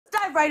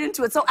dive right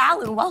into it. So,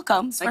 Alan,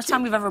 welcome. It's the first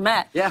time we've ever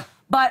met. Yeah.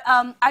 But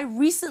I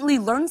recently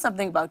learned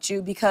something about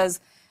you because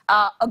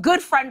a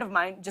good friend of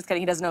mine, just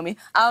kidding, he doesn't know me,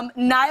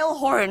 Niall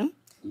Horan,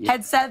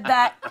 had said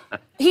that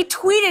he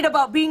tweeted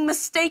about being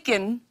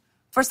mistaken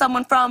for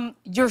someone from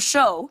your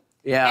show.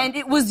 Yeah. And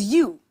it was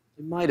you.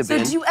 It might have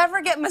been. So do you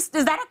ever get is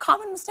that a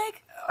common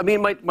mistake? I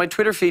mean, my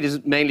Twitter feed is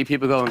mainly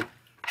people going,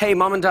 hey,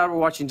 Mom and Dad were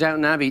watching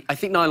Downton Abbey. I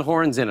think Niall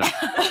Horan's in it.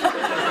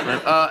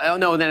 Oh,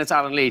 no, and then it's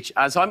Allen Leech.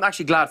 So I'm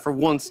actually glad for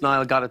once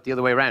Niall got it the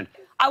other way around.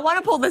 I want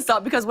to pull this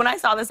up because when I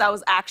saw this, I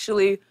was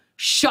actually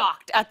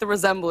shocked at the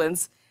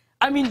resemblance.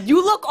 I mean,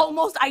 you look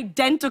almost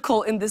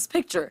identical in this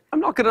picture. I'm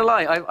not going to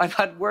lie. I've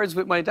had words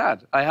with my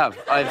dad. I have.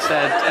 I've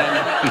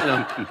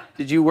said,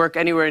 did you work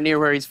anywhere near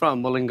where he's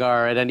from,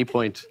 Mullingar, at any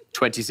point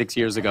 26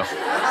 years ago?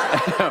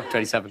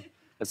 27.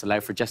 That's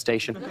allowed for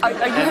gestation.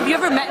 Have you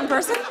ever met in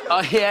person?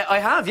 Yeah, I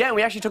have, yeah.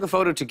 We actually took a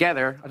photo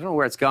together. I don't know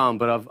where it's gone,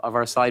 but of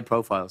our side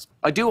profiles.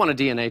 I do want a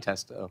DNA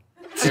test, though.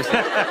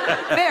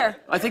 Fair.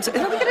 I think so.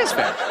 I think it is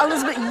fair.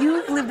 Elizabeth,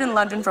 you've lived in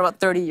London for about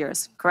 30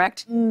 years,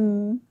 correct?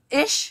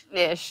 Ish?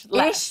 Ish.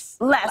 Less.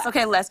 Ish? Less.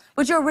 Okay, less.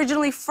 But you're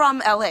originally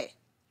from L.A.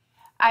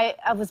 I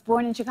was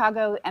born in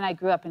Chicago, and I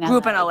grew up in L.A. Grew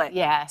up in L.A.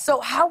 Yeah. So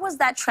how was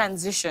that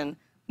transition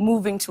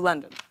moving to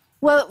London?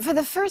 Well, for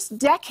the first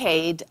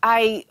decade,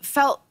 I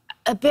felt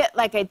a bit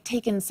like I'd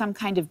taken some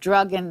kind of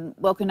drug and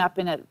woken up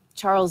in a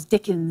Charles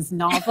Dickens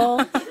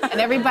novel,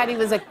 and everybody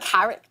was a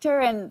character,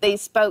 and they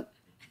spoke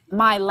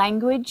my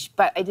language,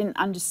 but I didn't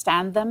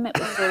understand them. It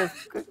was sort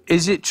of...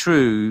 Is it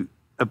true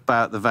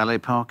about the valet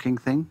parking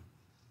thing? Do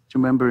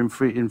you remember in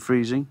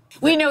Freezing?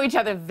 We know each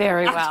other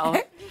very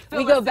well.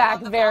 We go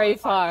back very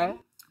far.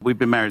 We've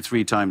been married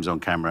 3 times on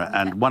camera,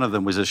 and one of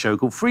them was a show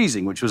called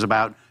Freezing, which was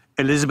about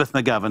Elizabeth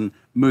McGovern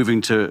moving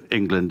to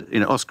England.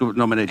 You know,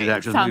 Oscar-nominated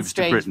actress moves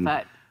to Britain.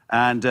 But...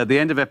 And the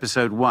end of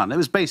episode 1, it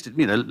was based,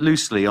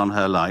 loosely on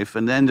her life.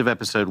 And the end of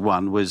episode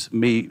 1 was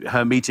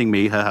her meeting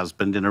me, her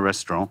husband, in a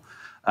restaurant.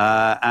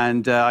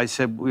 And I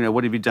said,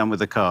 what have you done with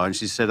the car? And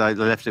she said, I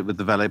left it with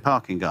the valet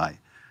parking guy.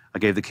 I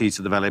gave the keys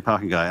to the valet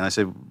parking guy. And I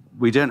said,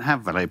 we don't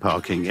have valet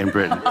parking in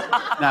Britain.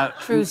 Now,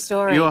 true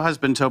story. Your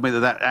husband told me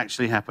that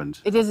actually happened.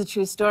 It is a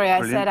true story.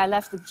 Brilliant. I said, I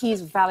left the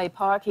keys with valet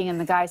parking, and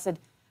the guy said,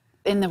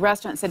 in the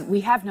restaurant, said, we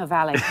have no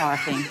valet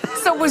parking.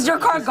 So was your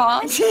car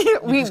gone?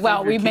 we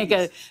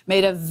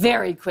made a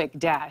very quick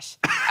dash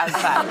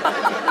outside.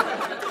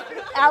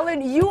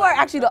 Alan, you are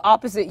actually the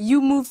opposite.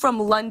 You moved from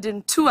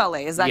London to LA,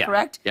 is that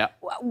correct? Yeah.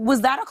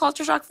 Was that a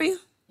culture shock for you?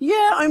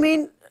 Yeah, I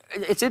mean,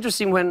 it's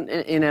interesting when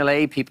in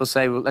LA people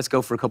say, well, let's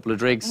go for a couple of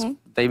drinks.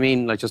 They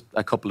mean like just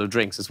a couple of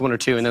drinks. It's 1 or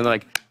 2, and then they're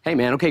like, hey,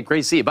 man, okay,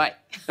 great to see you, bye.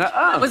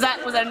 Was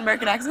that an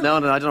American accent? No, I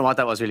don't know what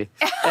that was really.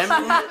 Yeah,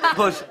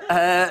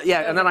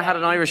 and then I had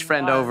an Irish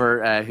friend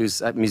over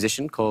who's a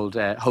musician called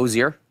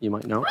Hosier, you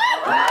might know.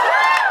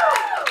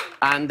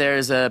 And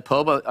there's a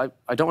pub.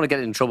 I don't want to get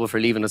in trouble for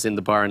leaving us in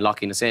the bar and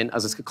locking us in,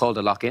 as it's called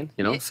a lock-in,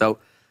 you know. So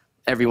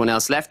everyone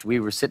else left. We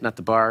were sitting at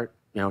the bar,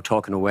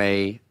 talking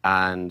away,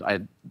 and I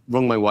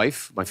rung my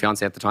wife, my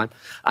fiancée at the time,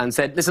 and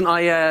said, listen,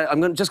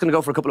 I'm just going to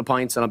go for a couple of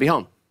pints and I'll be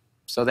home.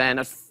 So then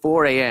at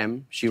 4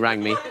 a.m., she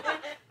rang me,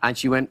 and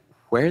she went,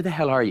 where the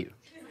hell are you?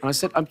 And I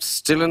said, I'm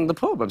still in the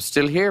pub. I'm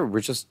still here. We're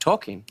just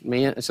talking.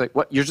 It's like,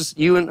 what?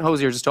 You and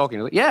Hosier are just talking?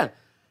 I was like, yeah.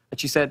 And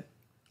she said,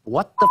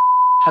 what the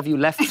have you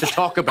left to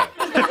talk about?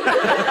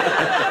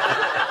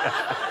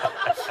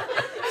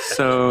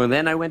 So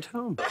then I went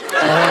home.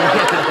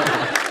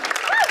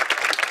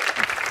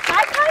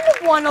 I kind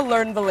of want to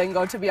learn the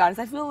lingo, to be honest.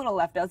 I feel a little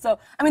left out. So,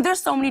 I mean,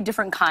 there's so many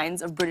different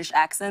kinds of British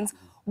accents.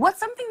 What's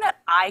something that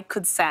I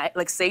could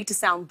say to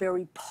sound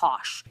very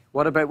posh?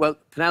 What about, well,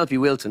 Penelope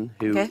Wilton,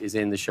 who is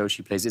in the show,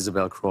 she plays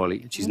Isabel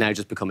Crawley, and she's now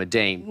just become a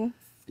dame.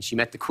 And she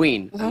met the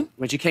Queen. And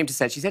when she came to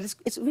set, she said,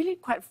 it's really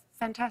quite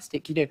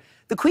fantastic, The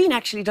Queen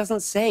actually doesn't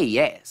say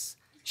yes.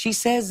 She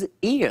says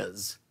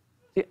ears.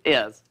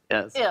 Yes. So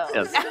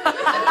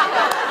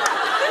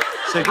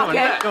go on.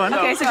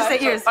 Okay, so just say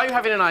ears. Are you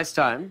having a nice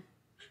time?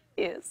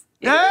 Ears.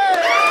 You nailed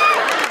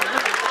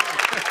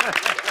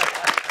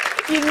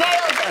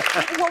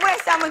it. What would I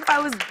sound like if I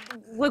was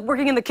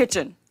working in the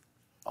kitchen?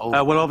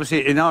 Well,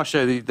 obviously, in our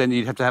show, then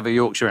you'd have to have a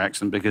Yorkshire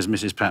accent because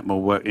Mrs.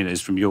 Patmore is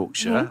from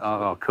Yorkshire,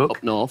 our cook.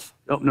 Up north.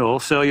 Up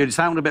north, so you'd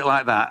sound a bit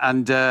like that.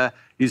 And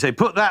you'd say,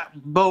 put that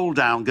bowl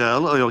down,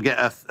 girl, or you'll get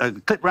a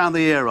clip round the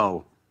ear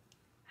hole.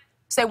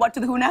 Say what to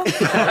the who now?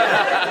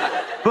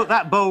 Put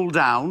that bowl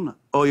down,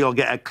 or you'll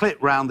get a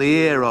clip round the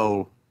ear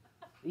hole.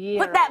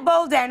 Put that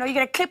bowl down, or you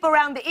get a clip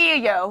around the ear,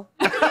 yo.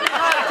 Yo,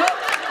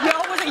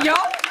 was it yo?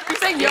 You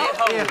saying yo?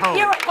 Ear hole.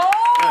 Ear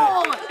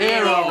hole.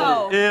 Ear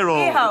hole. Ear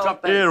hole.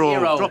 Drop the ear hole.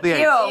 ear hole. Drop the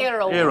Ear hole. Ear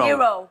hole. Ear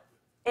hole.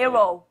 Ear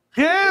hole.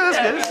 Yeah,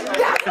 that's good.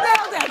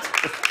 Nailed it.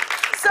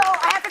 So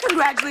I have to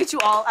congratulate you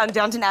all on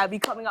Downton Abbey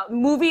coming out.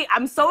 Movie,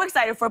 I'm so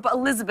excited for it. But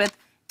Elizabeth,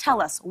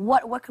 tell us,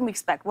 what can we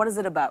expect? What is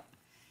it about?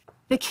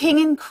 The King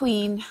and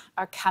Queen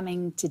are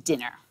coming to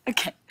dinner.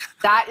 Okay.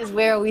 That is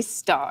where we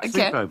start.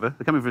 Sleepover.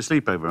 They're coming for a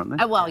sleepover, aren't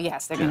they? Well,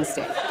 yes, they're going to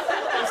stay.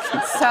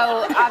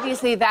 So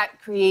obviously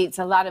that creates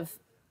a lot of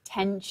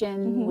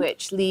tension,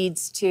 which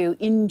leads to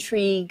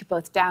intrigue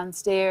both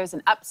downstairs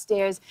and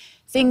upstairs.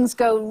 Things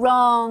go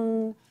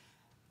wrong,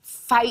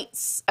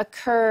 fights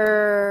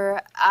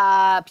occur,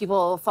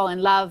 people fall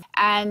in love,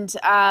 and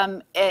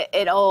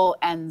it all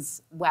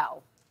ends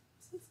well.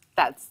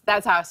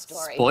 That's our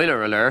story.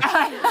 Spoiler alert.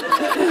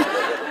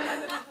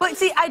 But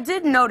see, I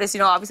did notice,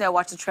 obviously I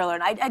watched the trailer,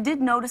 and I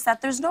did notice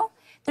that there's no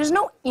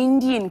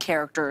Indian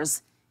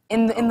characters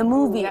in the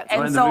movie.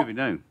 And in the movie,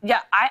 no. Yeah,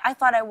 I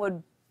thought I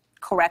would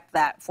correct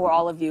that for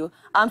all of you.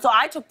 So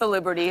I took the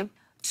liberty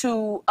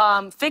to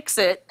fix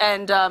it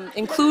and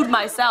include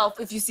myself,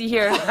 if you see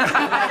here.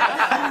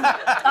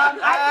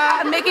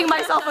 I'm making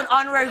myself an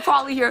honorary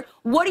Crawley here.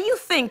 What do you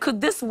think? Could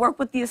this work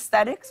with the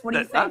aesthetics? What do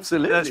you think?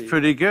 Absolutely. That's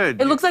pretty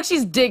good. It looks like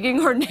she's digging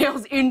her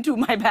nails into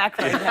my back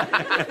right now.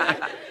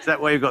 Is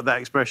that why you've got that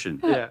expression?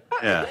 Yeah.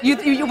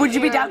 Yeah. Would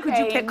you be down?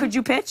 Okay. Could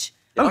you pitch?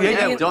 Oh,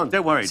 yeah, yeah, done.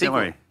 Don't worry, Sequel.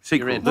 don't worry.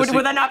 Sequel. You're in.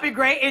 Would that not be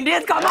great?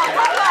 Indians, come on, come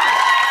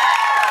on!